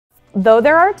Though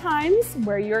there are times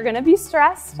where you're gonna be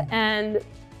stressed and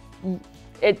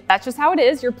that's just how it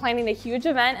is. You're planning a huge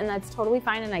event and that's totally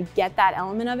fine, and I get that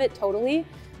element of it totally.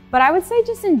 But I would say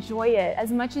just enjoy it as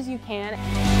much as you can.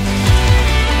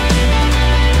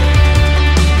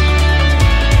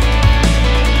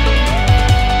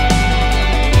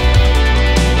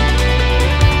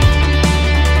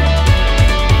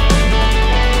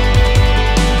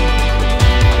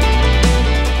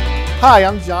 Hi,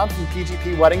 I'm John from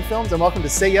PGP Wedding Films, and welcome to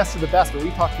Say Yes to the Best, where we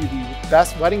talk to the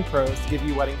best wedding pros to give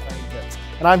you wedding planning tips.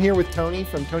 And I'm here with Toni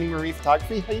from Toni Marie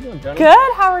Photography. How you doing, Toni?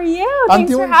 Good. How are you?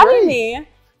 Thanks for having me.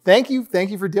 Thank you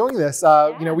for doing this.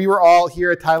 You know, we were all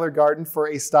here at Tyler Garden for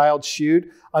a styled shoot.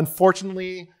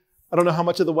 Unfortunately, I don't know how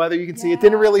much of the weather you can see. It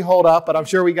didn't really hold up, but I'm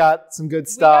sure we got some good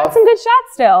stuff. We got some good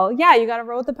shots still. Yeah, you got to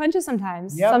roll with the punches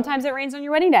sometimes. Yep. Sometimes it rains on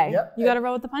your wedding day. You got to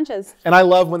roll with the punches. And I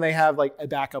love when they have like a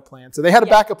backup plan. So they had a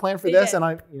backup plan for this,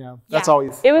 and that's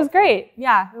always. It was great.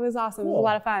 Yeah, it was awesome. Cool. It was a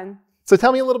lot of fun. So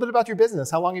tell me a little bit about your business.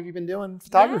 How long have you been doing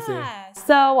photography?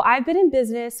 So I've been in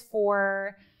business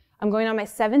I'm going on my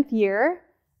 7th year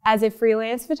as a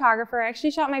freelance photographer. I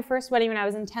actually shot my first wedding when I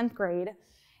was in 10th grade.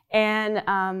 And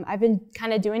I've been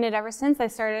kind of doing it ever since. I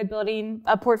started building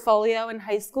a portfolio in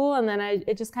high school, and then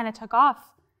it just kind of took off,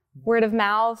 word of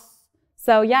mouth.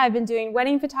 So yeah, I've been doing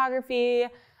wedding photography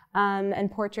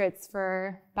and portraits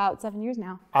for about 7 years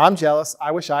now. I'm jealous.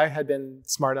 I wish I had been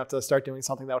smart enough to start doing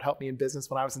something that would help me in business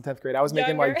when I was in 10th grade. I was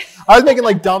making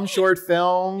like dumb short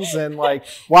films and like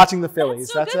watching the Phillies.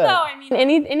 That's it. Though. I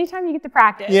mean, anytime you get to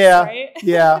practice, right?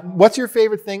 Yeah. What's your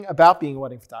favorite thing about being a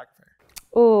wedding photographer?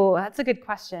 Oh, that's a good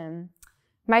question.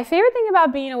 My favorite thing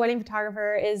about being a wedding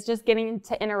photographer is just getting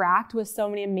to interact with so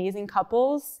many amazing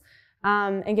couples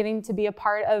and getting to be a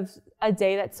part of a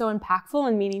day that's so impactful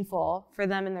and meaningful for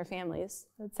them and their families,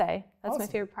 I'd say. That's my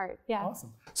favorite part. Yeah.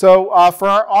 Awesome. So for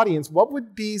our audience, what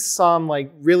would be some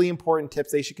like really important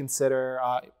tips they should consider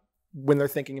when they're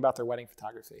thinking about their wedding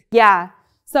photography? Yeah.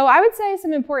 So I would say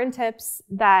some important tips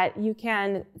that you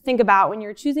can think about when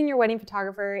you're choosing your wedding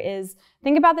photographer is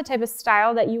think about the type of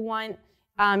style that you want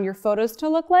your photos to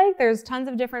look like. There's tons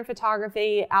of different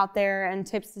photography out there and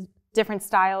tips, different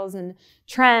styles and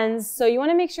trends. So you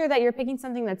want to make sure that you're picking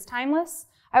something that's timeless,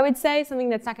 I would say, something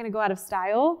that's not going to go out of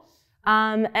style.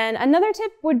 And another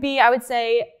tip would be, I would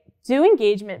say, do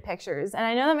engagement pictures. And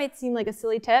I know that might seem like a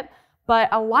silly tip, but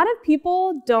a lot of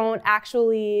people don't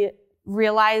actually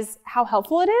realize how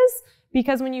helpful it is,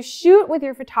 because when you shoot with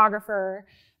your photographer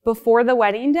before the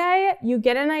wedding day, you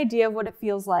get an idea of what it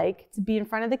feels like to be in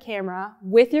front of the camera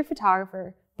with your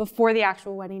photographer before the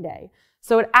actual wedding day.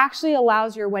 So it actually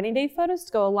allows your wedding day photos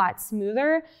to go a lot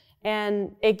smoother,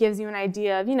 and it gives you an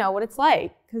idea of, what it's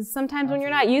like. Because sometimes when you're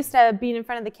not used to being in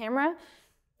front of the camera,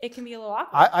 it can be a little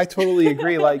awkward. I totally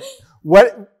agree. Like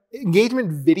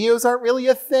engagement videos aren't really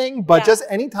a thing, but just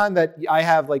anytime that I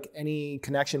have like any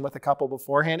connection with a couple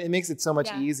beforehand, it makes it so much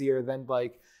easier than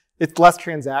like, it's less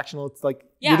transactional. It's like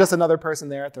you're just another person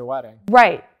there at their wedding.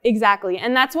 Right, exactly.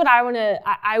 And that's what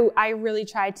I really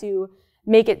try to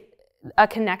make it a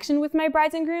connection with my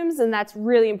brides and grooms. And that's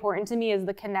really important to me, is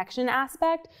the connection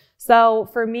aspect. So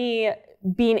for me,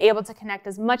 being able to connect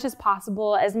as much as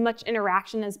possible, as much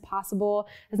interaction as possible,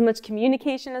 as much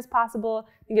communication as possible,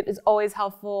 I think it is always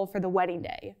helpful for the wedding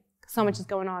day. So much is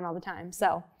going on all the time.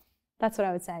 So that's what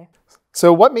I would say.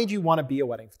 So what made you want to be a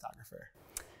wedding photographer?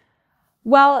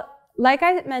 Well, like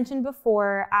I mentioned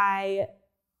before, I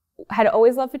had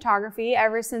always loved photography.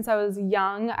 Ever since I was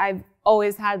young, I've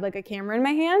always had like a camera in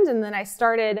my hand. And then I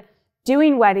started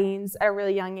doing weddings at a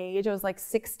really young age. I was like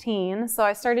 16. So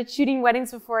I started shooting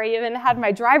weddings before I even had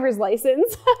my driver's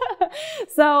license.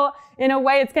 So in a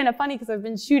way, it's kind of funny because I've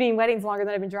been shooting weddings longer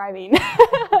than I've been driving.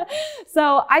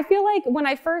 So I feel like when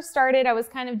I first started, I was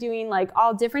kind of doing like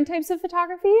all different types of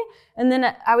photography. And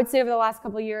then I would say over the last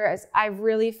couple of years, I've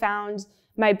really found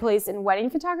my place in wedding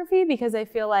photography, because I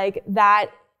feel like that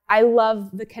I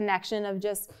love the connection of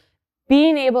just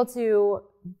being able to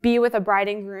be with a bride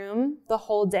and groom the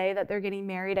whole day that they're getting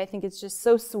married. I think it's just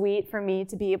so sweet for me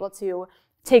to be able to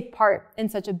take part in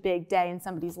such a big day in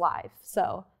somebody's life.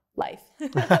 So, life.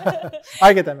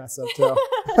 I get that messed up too.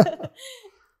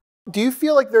 Do you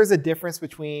feel like there's a difference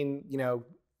between,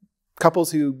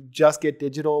 couples who just get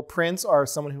digital prints or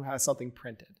someone who has something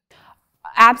printed?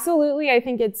 Absolutely. I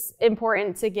think it's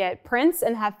important to get prints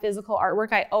and have physical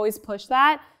artwork. I always push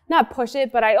that. Not push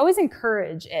it, but I always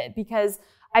encourage it, because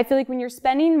I feel like when you're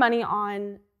spending money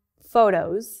on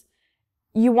photos,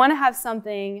 you want to have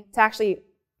something to actually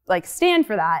like stand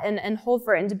for that and hold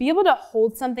for it. And to be able to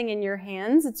hold something in your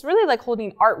hands, it's really like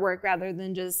holding artwork rather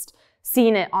than just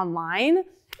seeing it online.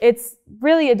 it's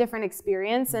really a different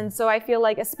experience. And so I feel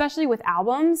like, especially with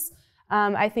albums,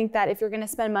 I think that if you're going to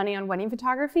spend money on wedding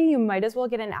photography, you might as well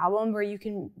get an album where you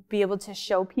can be able to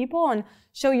show people and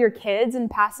show your kids and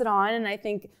pass it on. And I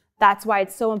think that's why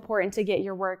it's so important to get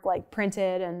your work like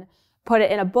printed and put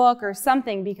it in a book or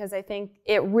something, because I think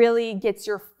it really gets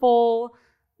your full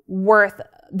worth,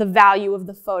 the value of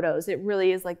the photos. It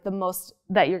really is like the most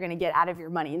that you're going to get out of your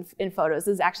money in photos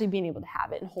is actually being able to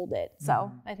have it and hold it.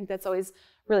 So I think that's always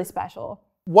really special.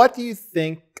 What do you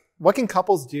think, what can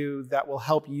couples do that will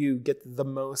help you get the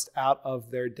most out of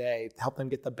their day, help them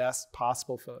get the best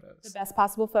possible photos? The best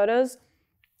possible photos?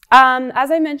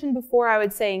 As I mentioned before, I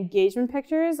would say engagement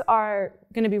pictures are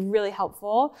going to be really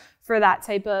helpful for that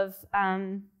type of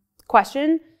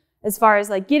question, as far as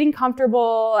like getting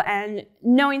comfortable and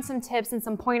knowing some tips and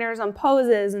some pointers on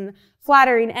poses and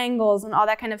flattering angles and all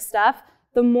that kind of stuff.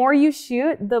 The more you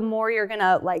shoot, the more you're going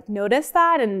to like notice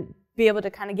that and be able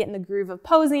to kind of get in the groove of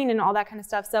posing and all that kind of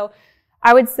stuff. So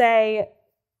I would say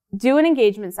do an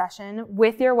engagement session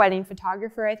with your wedding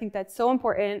photographer. I think that's so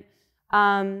important.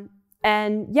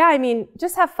 And yeah, I mean,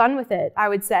 just have fun with it, I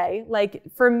would say. Like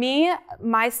for me,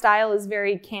 my style is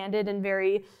very candid and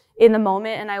very in the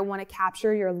moment, and I want to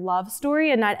capture your love story,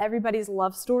 and not everybody's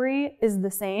love story is the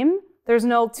same. There's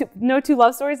no two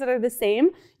love stories that are the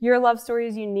same. Your love story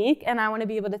is unique, and I want to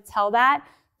be able to tell that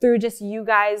through just you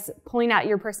guys pulling out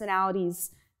your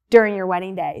personalities during your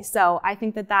wedding day. So I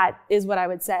think that that is what I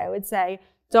would say. I would say,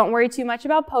 don't worry too much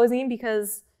about posing,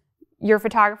 because your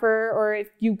photographer, or if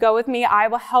you go with me, I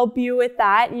will help you with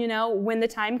that, you know, when the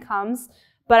time comes.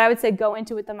 But I would say go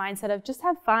into it with the mindset of just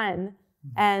have fun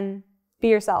and be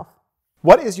yourself.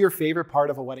 What is your favorite part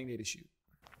of a wedding day to shoot?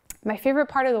 My favorite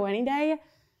part of the wedding day?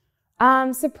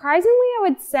 Surprisingly, I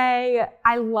would say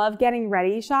I love getting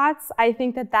ready shots. I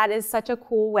think that that is such a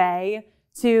cool way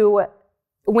to,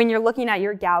 when you're looking at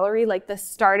your gallery, like the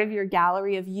start of your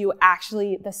gallery of you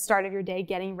actually, the start of your day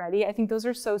getting ready. I think those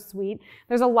are so sweet.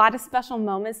 There's a lot of special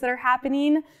moments that are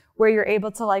happening where you're able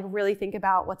to like really think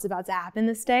about what's about to happen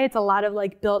this day. It's a lot of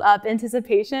like built up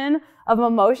anticipation of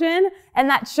emotion, and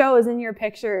that shows in your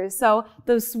pictures. So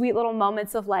those sweet little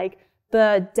moments of like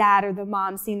the dad or the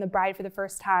mom seeing the bride for the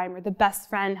first time, or the best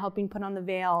friend helping put on the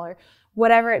veil, or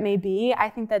whatever it may be. I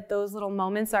think that those little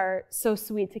moments are so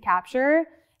sweet to capture.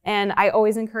 And I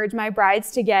always encourage my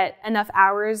brides to get enough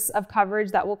hours of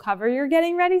coverage that will cover your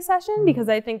getting ready session, because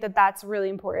I think that that's really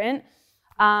important.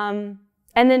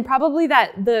 And then probably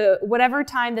that whatever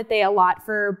time that they allot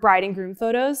for bride and groom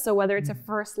photos, so whether it's a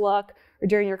first look or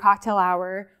during your cocktail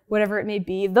hour, whatever it may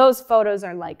be, those photos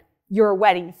are like your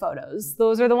wedding photos.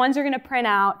 Those are the ones you're going to print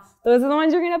out. Those are the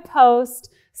ones you're going to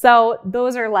post. So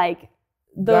those are like,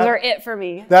 those are it for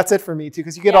me. That's it for me too,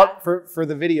 because you get all for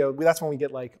the video. That's when we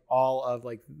get like all of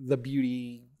like the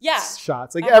beauty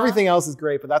shots. Like everything else is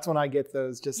great, but that's when I get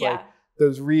those just like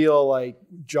those real like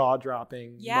jaw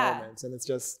dropping moments, and it's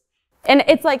just. And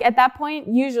it's like at that point,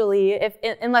 usually,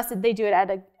 unless they do it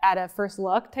at a first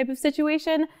look type of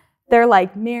situation, they're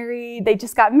like married. They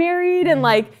just got married, and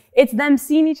like it's them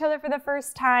seeing each other for the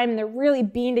first time, and they're really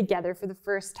being together for the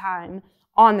first time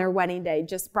on their wedding day,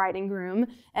 just bride and groom.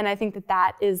 And I think that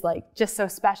that is like just so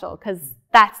special, because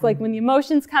that's like when the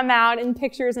emotions come out in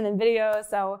pictures and in videos.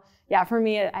 So yeah, for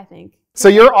me, I think. So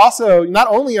you're also, not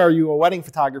only are you a wedding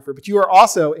photographer, but you are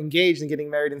also engaged and getting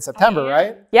married in September,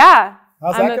 right? Yeah.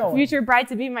 How's that going? I'm a future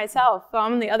bride-to-be myself, so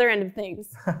I'm on the other end of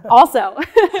things also.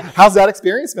 How's that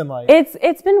experience been like?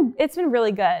 It's been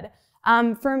really good.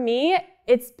 For me,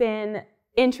 it's been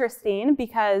interesting,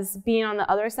 because being on the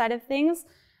other side of things,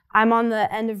 I'm on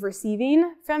the end of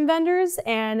receiving from vendors,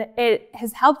 and it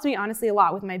has helped me honestly a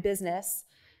lot with my business,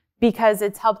 because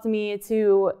it's helped me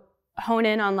to hone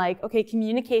in on like, okay,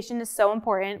 communication is so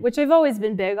important, which I've always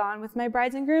been big on with my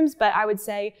brides and grooms, but I would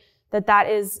say that that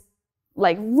is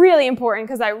like really important,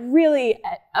 because I really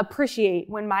appreciate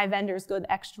when my vendors go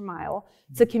the extra mile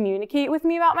to communicate with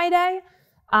me about my day.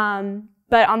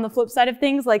 But on the flip side of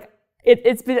things, like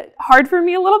it's been hard for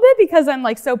me a little bit, because I'm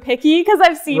like so picky, because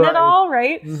I've seen it all,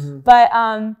 right?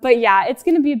 But yeah, it's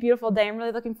going to be a beautiful day. I'm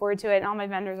really looking forward to it, and all my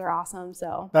vendors are awesome.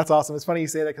 So that's awesome. It's funny you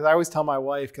say that, because I always tell my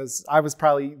wife, because I was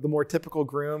probably the more typical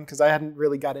groom, because I hadn't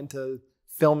really got into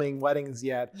filming weddings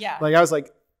yet. Yeah. Like I was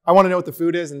like, I want to know what the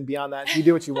food is, and beyond that, you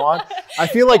do what you want. I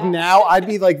feel like now I'd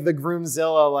be like the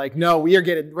groomzilla, like, no,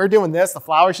 we're doing this. The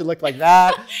flowers should look like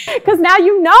that. Because now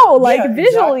you know, like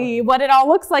visually, what it all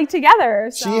looks like together.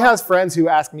 So. She has friends who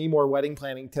ask me more wedding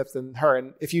planning tips than her.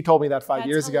 And if you told me that 5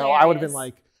 years ago, I would have been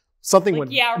like, something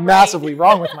went massively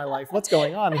wrong with my life. What's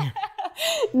going on here?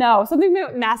 No, something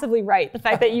went massively right. The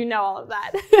fact that you know all of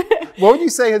that. What would you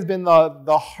say has been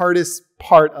the hardest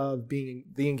part of being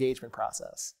the engagement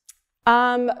process?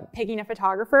 Picking a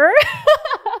photographer.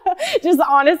 Just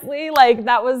honestly, like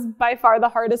that was by far the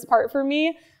hardest part for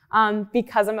me,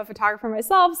 because I'm a photographer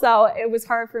myself. So it was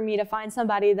hard for me to find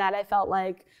somebody that I felt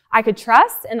like I could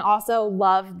trust and also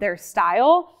love their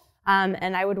style.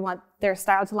 And I would want their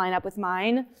style to line up with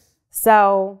mine.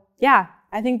 So yeah,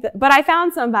 I think that, but I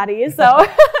found somebody. So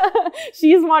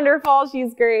she's wonderful.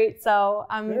 She's great. So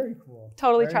I'm Very cool.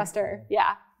 totally Very trust her.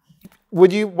 Yeah.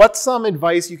 What's some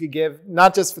advice you could give,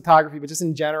 not just photography, but just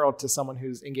in general to someone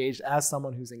who's engaged, as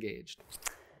someone who's engaged?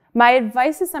 My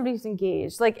advice to somebody who's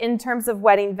engaged, like in terms of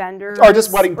wedding vendors or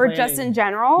just wedding planning, or just in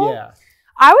general. Yeah.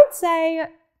 I would say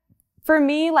for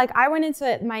me, like I went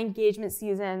into my engagement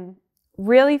season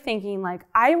really thinking like,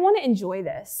 I want to enjoy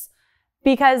this,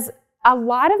 because a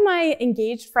lot of my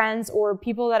engaged friends or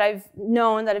people that I've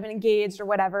known that have been engaged or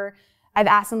whatever, I've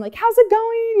asked them like, how's it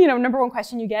going? You know, number one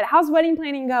question you get, how's wedding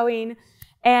planning going?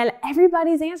 And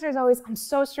everybody's answer is always, I'm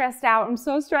so stressed out. I'm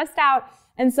so stressed out.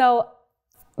 And so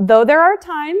though there are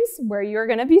times where you're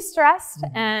going to be stressed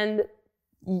and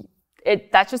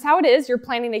that's just how it is. You're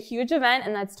planning a huge event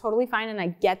and that's totally fine. And I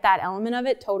get that element of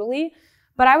it totally.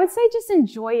 But I would say just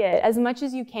enjoy it as much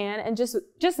as you can and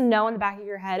just know in the back of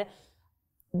your head,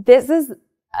 this is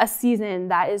a season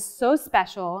that is so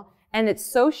special and it's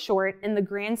so short in the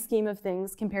grand scheme of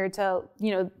things compared to,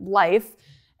 you know, life.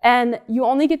 And you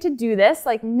only get to do this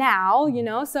like now, you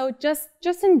know, so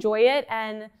just enjoy it.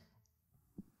 And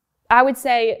I would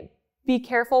say be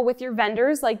careful with your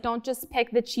vendors. Like don't just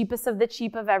pick the cheapest of the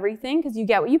cheap of everything because you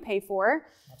get what you pay for.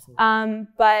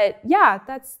 But yeah,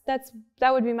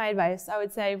 that would be my advice. I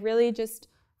would say really just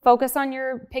focus on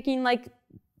your picking like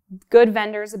good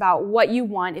vendors about what you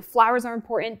want. If flowers are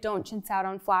important, don't chintz out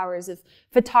on flowers. If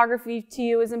photography to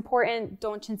you is important,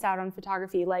 don't chintz out on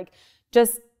photography. Like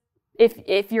just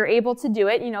if you're able to do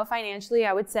it, you know, financially,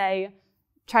 I would say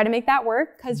try to make that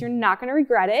work because you're not going to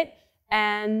regret it.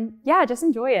 And yeah, just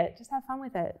enjoy it. Just have fun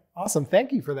with it. Awesome.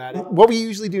 Thank you for that. What we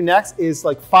usually do next is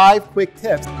like 5 quick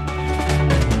tips.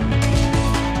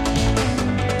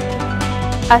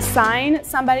 Assign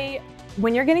somebody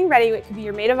when you're getting ready. It could be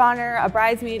your maid of honor, a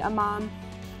bridesmaid, a mom.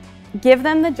 Give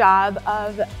them the job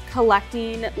of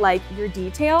collecting like your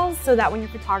details so that when your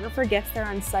photographer gets there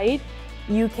on site,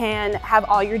 you can have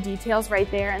all your details right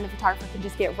there and the photographer can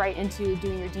just get right into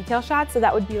doing your detail shots. So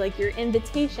that would be like your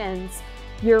invitations,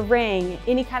 your ring,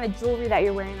 any kind of jewelry that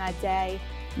you're wearing that day,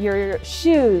 your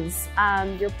shoes,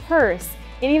 your purse,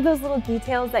 any of those little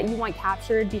details that you want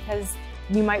captured because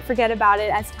you might forget about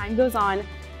it as time goes on.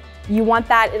 You want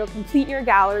that, it'll complete your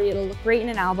gallery, it'll look great in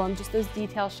an album, just those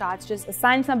detail shots. Just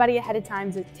assign somebody ahead of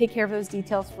time to take care of those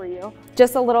details for you.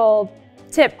 Just a little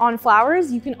tip on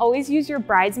flowers, you can always use your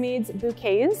bridesmaids'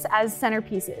 bouquets as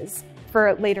centerpieces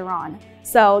for later on.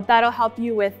 So that'll help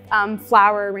you with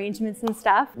flower arrangements and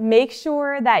stuff. Make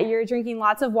sure that you're drinking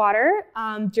lots of water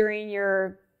during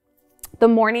the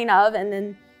morning of, and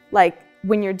then like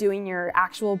when you're doing your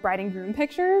actual bride and groom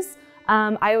pictures.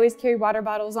 I always carry water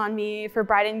bottles on me for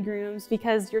bride and grooms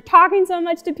because you're talking so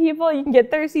much to people, you can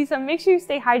get thirsty, so make sure you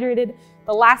stay hydrated.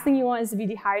 The last thing you want is to be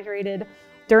dehydrated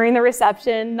during the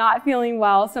reception, not feeling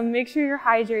well, so make sure you're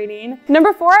hydrating.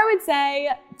 Number 4, I would say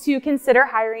to consider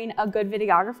hiring a good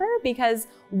videographer because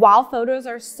while photos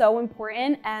are so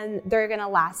important and they're gonna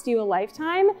last you a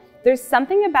lifetime, there's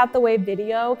something about the way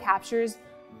video captures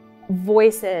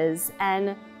voices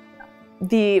and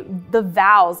the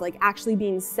vowels like actually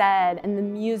being said and the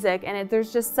music and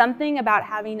there's just something about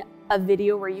having a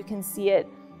video where you can see it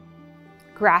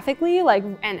graphically like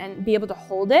and be able to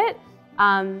hold it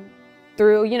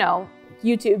through, you know,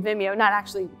 YouTube, Vimeo, not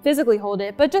actually physically hold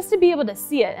it, but just to be able to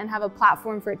see it and have a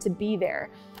platform for it to be there.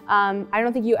 I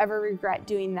don't think you ever regret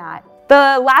doing that.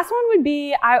 The last one would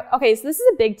be, okay, so this is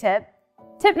a big tip.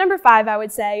 Tip number 5, I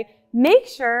would say, make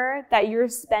sure that you're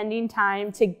spending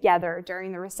time together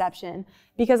during the reception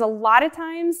because a lot of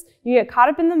times you get caught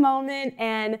up in the moment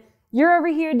and you're over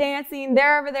here dancing,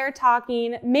 they're over there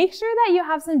talking. Make sure that you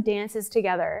have some dances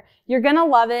together. You're gonna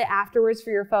love it afterwards for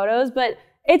your photos, but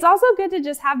it's also good to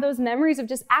just have those memories of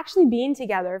just actually being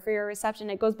together for your reception.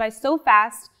 It goes by so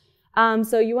fast.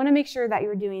 So you wanna make sure that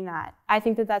you're doing that. I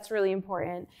think that that's really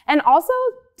important. And also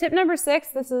tip number 6,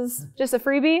 this is just a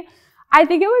freebie. I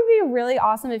think it would be really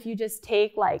awesome if you just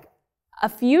take like a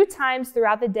few times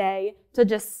throughout the day to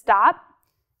just stop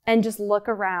and just look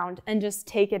around and just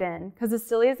take it in. Because as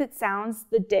silly as it sounds,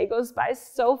 the day goes by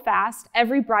so fast.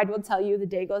 Every bride will tell you the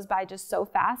day goes by just so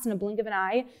fast in a blink of an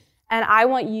eye. And I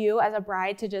want you as a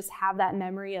bride to just have that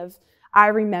memory of, I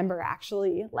remember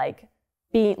actually like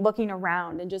looking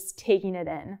around and just taking it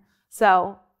in.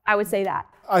 So I would say that.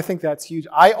 I think that's huge.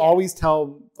 I always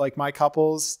tell like my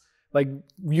couples, like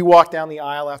you walk down the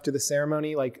aisle after the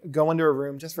ceremony, like go into a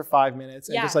room just for 5 minutes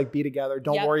and just like be together.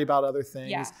 Don't worry about other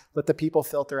things. Let the people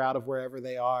filter out of wherever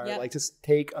they are. Like just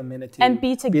take a minute to and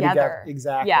be together.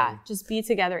 Exactly. Yeah, just be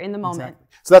together in the moment. Exactly.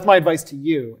 So that's my advice to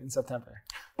you in September.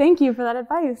 Thank you for that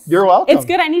advice. You're welcome. It's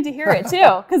good I need to hear it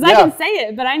too, because I can say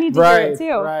it, but I need to hear it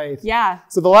too. Right. Yeah.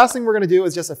 So the last thing we're going to do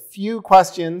is just a few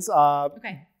questions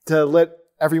to let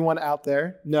everyone out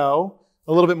there know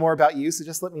a little bit more about you. So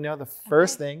just let me know the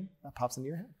first thing that pops into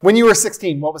your head. When you were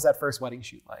 16, what was that first wedding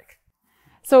shoot like?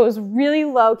 So it was really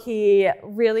low key,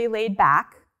 really laid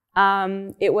back.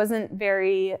 It wasn't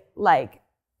very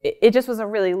it just was a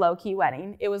really low key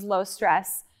wedding. It was low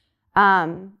stress.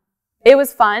 It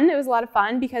was fun. It was a lot of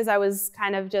fun because I was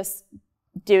kind of just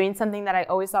doing something that I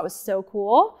always thought was so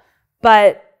cool.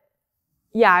 But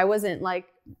yeah, I wasn't like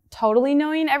totally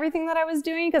knowing everything that I was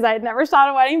doing because I had never shot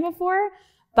a wedding before.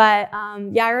 But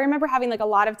yeah, I remember having like a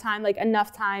lot of time, like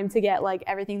enough time to get like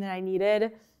everything that I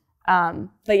needed.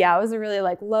 But yeah, it was a really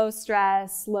like low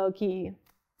stress, low key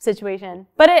situation.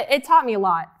 But it taught me a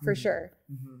lot for sure.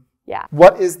 Yeah.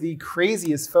 What is the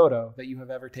craziest photo that you have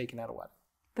ever taken at a wedding?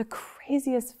 The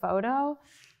craziest photo?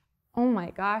 Oh my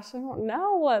gosh, I don't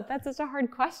know. That's such a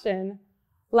hard question.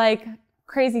 Like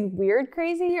crazy, weird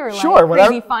crazy, or like sure,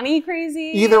 crazy, funny,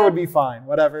 crazy? Either would be fine.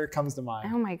 Whatever comes to mind.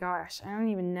 Oh my gosh, I don't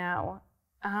even know.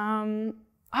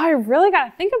 I really got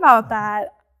to think about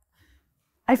that.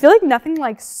 I feel like nothing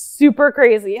like super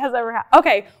crazy has ever happened.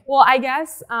 Okay, well, I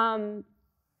guess, wait,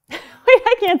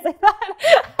 I can't say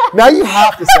that. Now you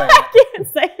have to say it. I can't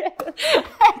say it.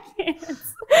 I can't.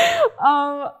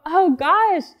 Oh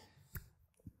gosh.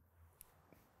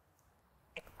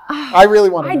 I really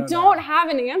want to know. I don't have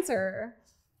an answer.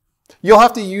 You'll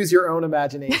have to use your own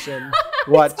imagination.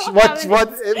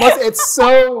 It's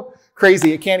so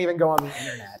crazy. It can't even go on the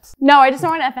internet. No, I just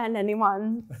don't want to offend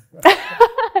anyone. But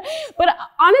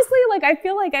honestly, like I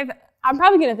feel like I'm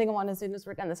probably going to think of one as soon as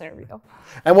we're done this interview.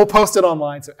 And we'll post it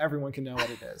online so everyone can know what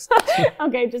it is.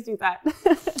 Okay, just do that.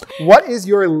 What is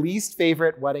your least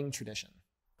favorite wedding tradition?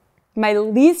 My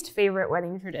least favorite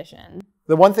wedding tradition.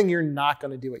 The one thing you're not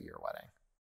going to do at your wedding.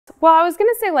 Well, I was going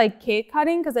to say like cake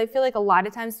cutting because I feel like a lot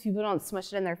of times people don't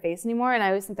smush it in their face anymore, and I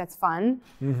always think that's fun.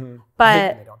 But I hate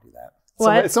when they don't do that.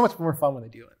 What? It's so much more fun when they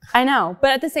do it. I know, but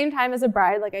at the same time, as a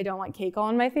bride, like I don't want cake all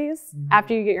on my face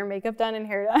after you get your makeup done and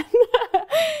hair done.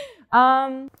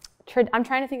 I'm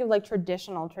trying to think of like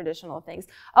traditional things.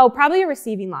 Oh, probably a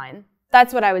receiving line.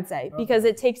 That's what I would say because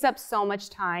it takes up so much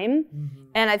time,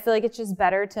 and I feel like it's just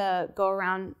better to go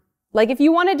around. Like if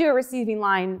you want to do a receiving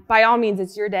line, by all means,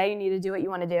 it's your day. You need to do what you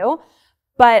want to do.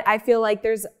 But I feel like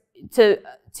there's to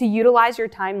utilize your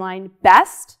timeline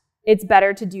best. It's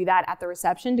better to do that at the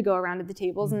reception, to go around at the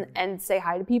tables and say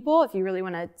hi to people if you really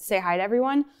want to say hi to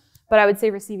everyone. But I would say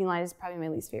receiving line is probably my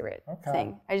least favorite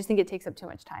thing. I just think it takes up too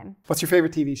much time. What's your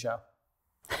favorite TV show?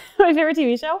 My favorite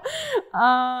TV show?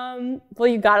 Well,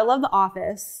 you gotta love The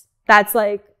Office. That's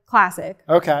like classic.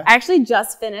 Okay. I actually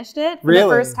just finished it for the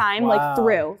first time, like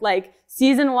through, like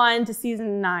season 1 to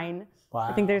season 9. Wow.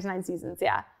 I think there's 9 seasons,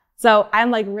 yeah. So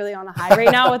I'm like really on a high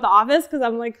right now with The Office because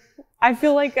I'm like, I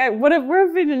feel like what have I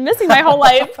been missing my whole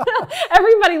life?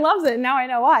 Everybody loves it. Now I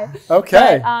know why.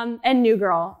 Okay. But, and New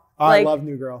Girl. I love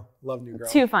New Girl. Love New Girl.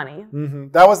 Too funny.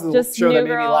 That was the show that made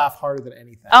me laugh harder than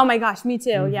anything. Oh my gosh, me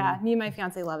too. Yeah, me and my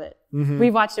fiance love it.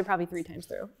 We've watched it probably 3 times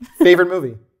through. Favorite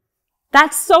movie?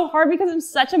 That's so hard because I'm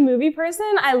such a movie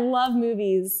person. I love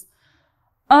movies.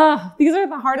 These are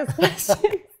the hardest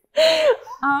questions.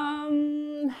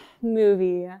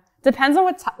 Movie. Depends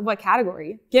on what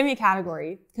category. Give me a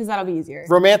category because that'll be easier.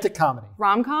 Romantic comedy.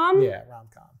 Rom-com? Yeah,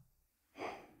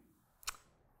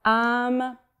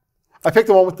 rom-com. I picked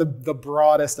the one with the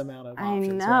broadest amount of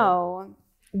options. I know. Right?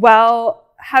 Well,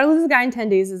 How to Lose a Guy in 10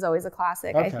 Days is always a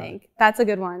classic, I think. That's a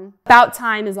good one. About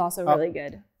Time is also really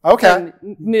good. Okay.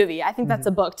 Movie. I think that's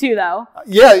a book too, though.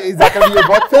 Yeah, is that going to be your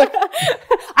book pick?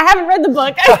 I haven't read the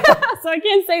book, so I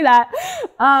can't say that.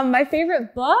 My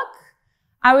favorite book,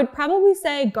 I would probably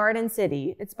say Garden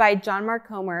City. It's by John Mark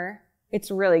Comer. It's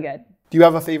really good. Do you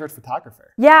have a favorite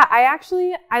photographer? Yeah, I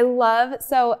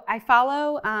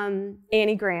follow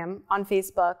Annie Graham on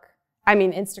Facebook. I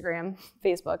mean, Instagram,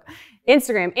 Facebook.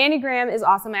 Instagram. Annie Graham is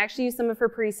awesome. I actually use some of her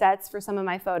presets for some of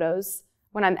my photos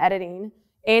when I'm editing.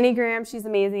 Annie Graham, she's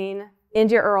amazing.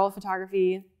 India Earl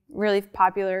Photography, really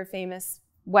popular, famous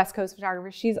West Coast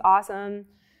photographer. She's awesome.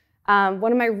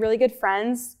 One of my really good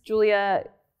friends, Julia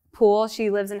Poole, she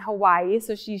lives in Hawaii,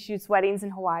 so she shoots weddings in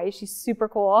Hawaii. She's super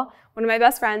cool. One of my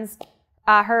best friends,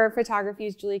 her photography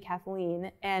is Julia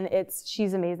Kathleen, and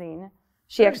she's amazing.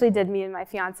 She actually did me and my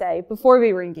fiance before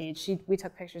we were engaged. We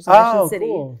took pictures in Ocean City,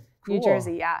 cool. New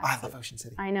Jersey. Yeah. I love Ocean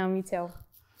City. I know, me too.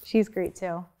 She's great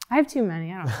too. I have too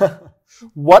many. I don't know.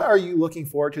 What are you looking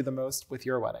forward to the most with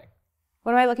your wedding?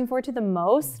 What am I looking forward to the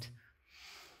most?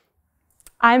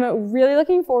 I'm really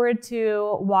looking forward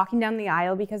to walking down the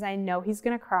aisle because I know he's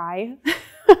gonna cry.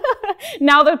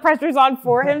 Now the pressure's on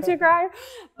for him to cry.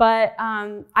 But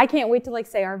I can't wait to like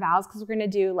say our vows because we're gonna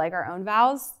do like our own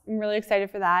vows. I'm really excited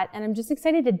for that. And I'm just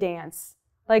excited to dance.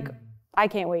 Like, I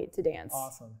can't wait to dance.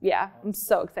 Awesome. Yeah, I'm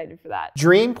so excited for that.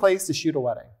 Dream place to shoot a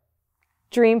wedding?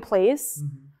 Dream place?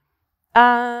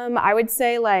 I would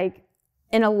say like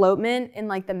an elopement in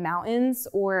like the mountains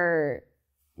or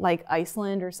like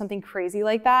Iceland or something crazy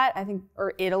like that. I think,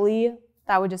 or Italy.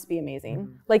 That would just be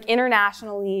amazing. Like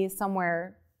internationally,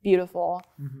 somewhere beautiful.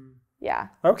 Yeah.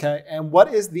 Okay. And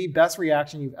what is the best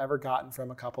reaction you've ever gotten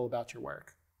from a couple about your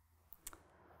work?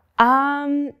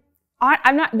 I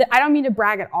don't mean to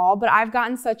brag at all, but I've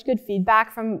gotten such good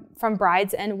feedback from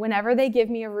brides, and whenever they give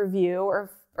me a review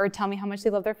or tell me how much they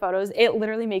love their photos, it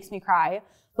literally makes me cry.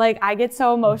 Like, I get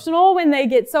so emotional when they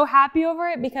get so happy over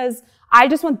it because I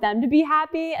just want them to be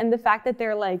happy, and the fact that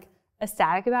they're like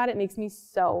ecstatic about it makes me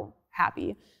so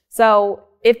happy. So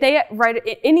if they write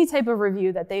any type of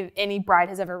review that any bride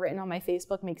has ever written on my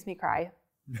Facebook makes me cry.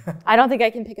 I don't think I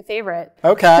can pick a favorite.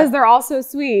 Okay. Because they're all so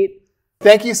sweet.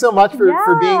 Thank you so much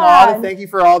for being on, and thank you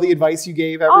for all the advice you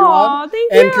gave everyone. Oh,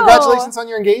 thank you. And congratulations on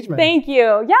your engagement. Thank you.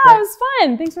 Yeah, it was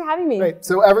fun. Thanks for having me. Great.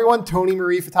 So everyone, Toni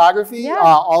Marie Photography,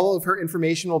 all of her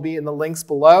information will be in the links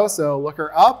below, so look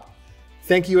her up.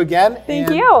 Thank you again.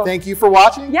 Thank you. Thank you for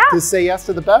watching. To Say Yes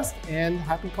to the Best, and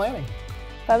happy planning.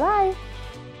 Bye-bye.